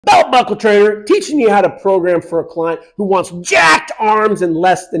Belt buckle trainer, teaching you how to program for a client who wants jacked arms in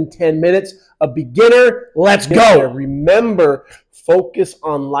less than 10 minutes. A beginner, let's go. Remember, focus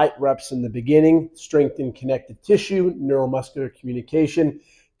on light reps in the beginning, strengthen connective tissue, neuromuscular communication,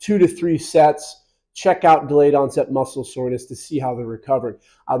 2 to 3 sets. Check out delayed onset muscle soreness to see how they're recovering.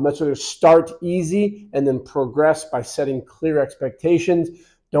 I'd much rather start easy and then progress by setting clear expectations.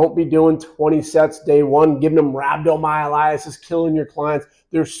 Don't be doing 20 sets day one, giving them rhabdomyolysis, killing your clients.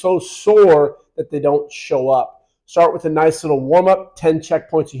 They're so sore that they don't show up. Start with a nice little warm-up, 10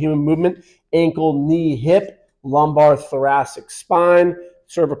 checkpoints of human movement, ankle, knee, hip, lumbar, thoracic, spine,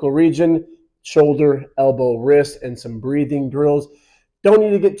 cervical region, shoulder, elbow, wrist, and some breathing drills. Don't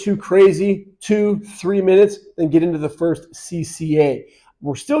need to get too crazy, 2-3 minutes, then get into the first CCA.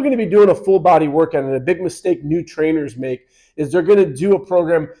 We're still going to be doing a full body workout, and a big mistake new trainers make is they're going to do a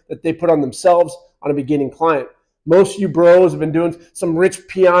program that they put on themselves on a beginning client. Most of you bros have been doing some rich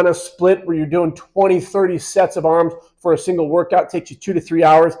piano split where you're doing 20, 30 sets of arms for a single workout. It takes you 2 to 3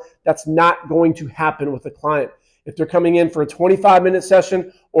 hours. That's not going to happen with a client. If they're coming in for a 25-minute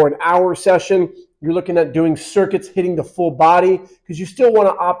session or an hour session, you're looking at doing circuits, hitting the full body, because you still want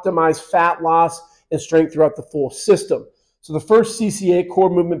to optimize fat loss and strength throughout the full system. So the first CCA, core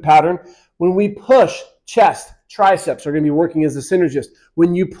movement pattern, when we push, chest, triceps are going to be working as the synergist.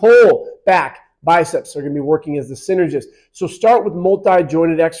 When you pull back, biceps are going to be working as the synergist. So start with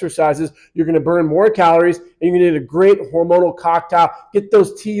multi-jointed exercises. You're going to burn more calories, and you're going to get a great hormonal cocktail, get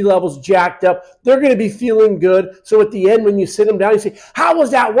those T levels jacked up. They're going to be feeling good. So at the end, when you sit them down, you say, how was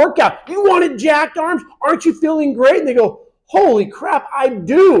that workout? You wanted jacked arms? Aren't you feeling great? And they go, holy crap, I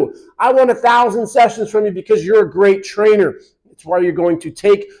do. I want 1,000 sessions from you because you're a great trainer. It's why you're going to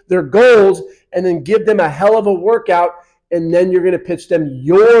take their goals and then give them a hell of a workout, and then you're going to pitch them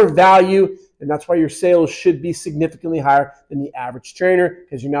your value. And that's why your sales should be significantly higher than the average trainer,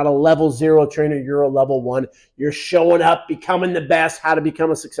 because you're not a level 0 trainer, you're a level 1. You're showing up, becoming the best, how to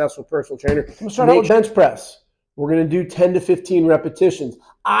become a successful personal trainer. I'm going to start out with bench press. We're going to do 10 to 15 repetitions.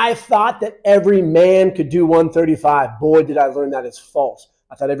 I thought that every man could do 135. Boy, did I learn that is false.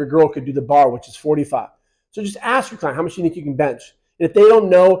 I thought every girl could do the bar, which is 45. So just ask your client, how much do you think you can bench? And if they don't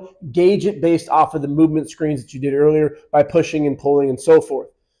know, gauge it based off of the movement screens that you did earlier by pushing and pulling and so forth.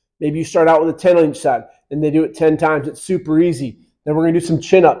 Maybe you start out with a 10 on each side, and they do it 10 times. It's super easy. Then we're going to do some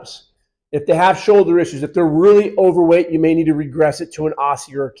chin-ups. If they have shoulder issues, if they're really overweight, you may need to regress it to an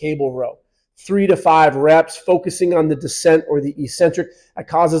Aussie or a cable row. 3 to 5 reps, focusing on the descent or the eccentric. That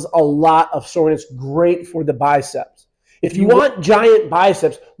causes a lot of soreness. Great for the biceps. If you want giant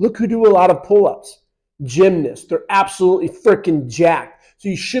biceps, look who do a lot of pull-ups. Gymnasts. They're absolutely freaking jacked. So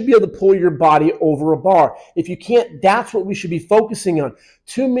you should be able to pull your body over a bar. If you can't, that's what we should be focusing on.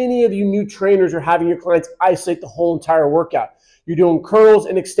 Too many of you new trainers are having your clients isolate the whole entire workout. You're doing curls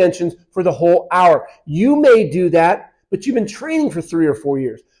and extensions for the whole hour. You may do that, but you've been training for 3 or 4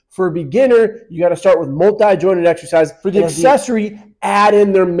 years. For a beginner, you got to start with multi-jointed exercise. For the accessory, add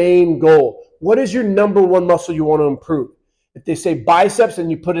in their main goal. What is your number 1 muscle you want to improve? If they say biceps,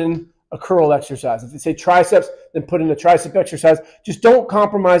 then you put in a curl exercise. If they say triceps, then put in a tricep exercise. Just don't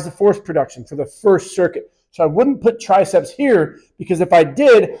compromise the force production for the first circuit. So I wouldn't put triceps here, because if I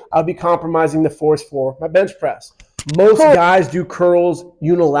did, I'd be compromising the force for my bench press. Most guys do curls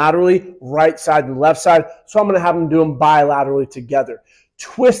unilaterally, right side and left side, so I'm going to have them do them bilaterally together.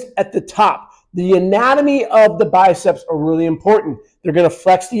 Twist at the top. The anatomy of the biceps are really important. They're going to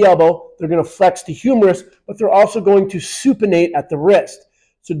flex the elbow, they're going to flex the humerus, but they're also going to supinate at the wrist.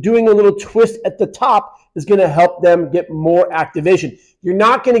 So doing a little twist at the top is going to help them get more activation. You're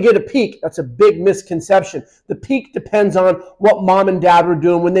not going to get a peak. That's a big misconception. The peak depends on what mom and dad were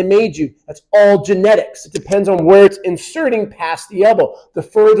doing when they made you. That's all genetics. It depends on where it's inserting past the elbow. The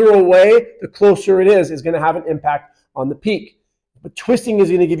further away, the closer it is going to have an impact on the peak. But twisting is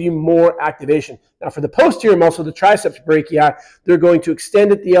going to give you more activation. Now for the posterior muscle, the triceps brachii, they're going to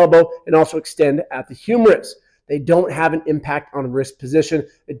extend at the elbow and also extend at the humerus. They don't have an impact on wrist position.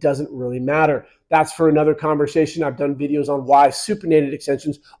 It doesn't really matter. That's for another conversation. I've done videos on why supinated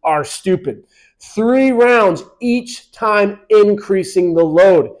extensions are stupid. 3 rounds each time, increasing the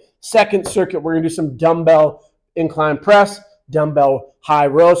load. Second circuit, we're going to do some dumbbell incline press, dumbbell high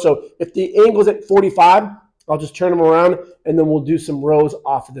row. So if the angle's at 45, I'll just turn them around, and then we'll do some rows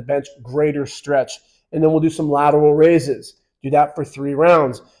off of the bench, greater stretch. And then we'll do some lateral raises. Do that for 3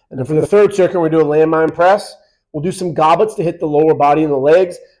 rounds. And then for the third circuit, we're going to do a landmine press. We'll do some goblets to hit the lower body and the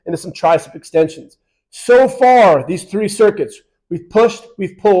legs, and then some tricep extensions. So far, these 3 circuits, we've pushed,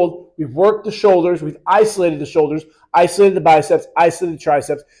 we've pulled, we've worked the shoulders, we've isolated the shoulders, isolated the biceps, isolated the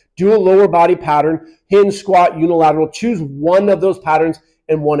triceps. Do a lower body pattern, hinge, squat, unilateral. Choose one of those patterns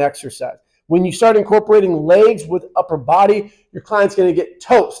in one exercise. When you start incorporating legs with upper body, your client's going to get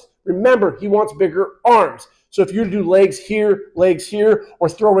toast. Remember, he wants bigger arms. So if you do legs here, or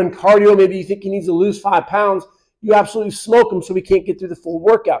throw in cardio, maybe you think he needs to lose 5 pounds, you absolutely smoke him so we can't get through the full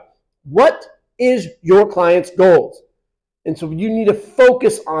workout. What is your client's goals? And so you need to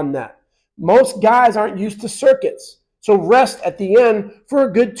focus on that. Most guys aren't used to circuits. So rest at the end for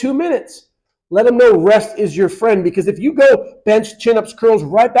a good 2 minutes. Let them know rest is your friend, because if you go bench, chin-ups, curls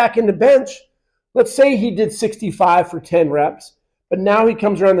right back into bench, let's say he did 65 for 10 reps, but now he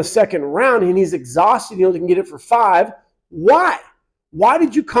comes around the second round and he's exhausted, he only can get it for 5. Why? Why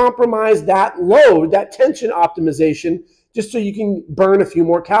did you compromise that load, that tension optimization, just so you can burn a few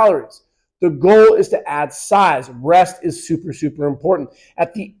more calories? The goal is to add size. Rest is super, super important.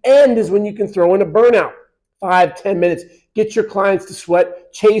 At the end is when you can throw in a burnout. 5-10 minutes. Get your clients to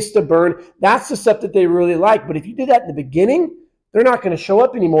sweat, chase to burn. That's the stuff that they really like. But if you did that in the beginning, they're not going to show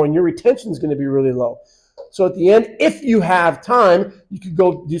up anymore and your retention is going to be really low. So at the end, if you have time, you could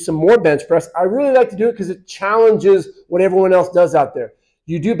go do some more bench press. I really like to do it because it challenges what everyone else does out there.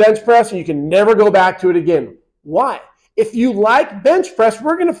 You do bench press and you can never go back to it again. Why? If you like bench press,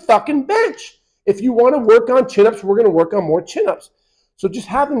 we're going to fucking bench. If you want to work on chin-ups, we're going to work on more chin-ups. So just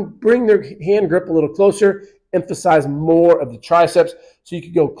have them bring their hand grip a little closer, emphasize more of the triceps. So you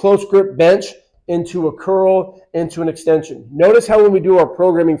could go close grip bench into a curl, into an extension. Notice how when we do our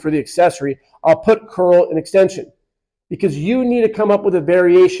programming for the accessory, I'll put curl and extension, because you need to come up with a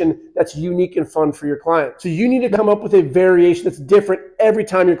variation that's unique and fun for your client. So you need to come up with a variation that's different every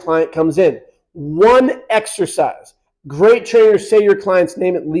time your client comes in. One exercise. Great trainers say your client's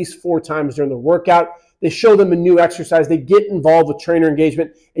name at least 4 times during the workout. They show them a new exercise. They get involved with trainer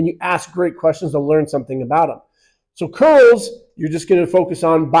engagement, and you ask great questions to learn something about them. So curls, you're just going to focus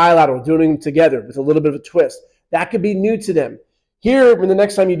on bilateral, doing them together with a little bit of a twist. That could be new to them. Here, when the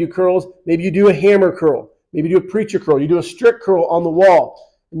next time you do curls, maybe you do a hammer curl. Maybe you do a preacher curl. You do a strict curl on the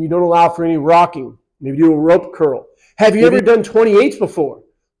wall, and you don't allow for any rocking. Maybe you do a rope curl. Have you ever done 28s before?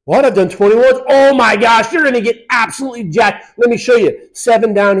 What? I've done 21s? Oh my gosh, you're going to get absolutely jacked. Let me show you.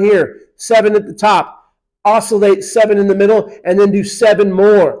 7 down here, 7 at the top. Oscillate 7 in the middle, and then do 7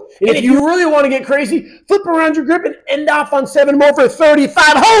 more. And if you really want to get crazy, flip around your grip and end off on 7 more for 35.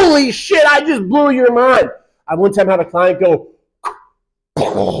 Holy shit, I just blew your mind. I one time had a client go,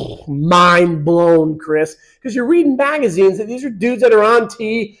 mind blown, Chris, because you're reading magazines that these are dudes that are on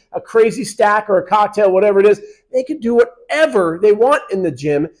T, a crazy stack or a cocktail, whatever it is. They can do whatever they want in the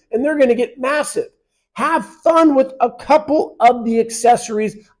gym, and they're going to get massive. Have fun with a couple of the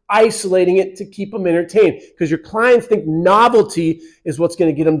accessories, isolating it to keep them entertained, because your clients think novelty is what's going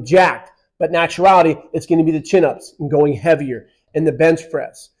to get them jacked. But in actuality, it's going to be the chin-ups and going heavier and the bench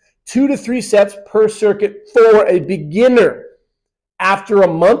press. 2 to 3 sets per circuit for a beginner. After a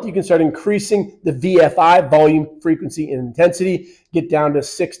month, you can start increasing the VFI, volume, frequency, and intensity. Get down to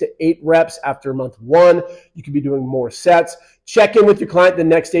 6 to 8 reps after month 1. You could be doing more sets. Check in with your client the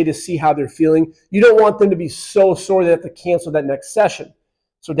next day to see how they're feeling. You don't want them to be so sore they have to cancel that next session.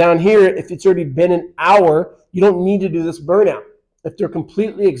 So down here, if it's already been an hour, you don't need to do this burnout. If they're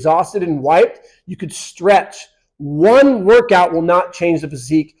completely exhausted and wiped, you could stretch. One workout will not change the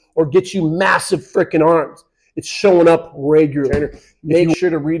physique or get you massive freaking arms. It's showing up regularly. Make sure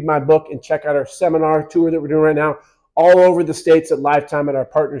to read my book and check out our seminar tour that we're doing right now all over the states at Lifetime at our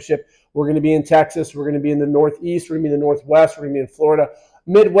partnership. We're going to be in Texas. We're going to be in the Northeast. We're going to be in the Northwest. We're going to be in Florida,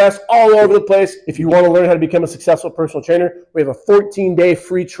 Midwest, all over the place. If you want to learn how to become a successful personal trainer, we have a 14-day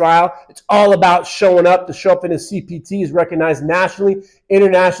free trial. It's all about showing up. The Up Fitness CPT is recognized nationally,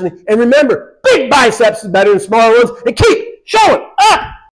 internationally. And remember, big biceps is better than smaller ones. And keep showing up.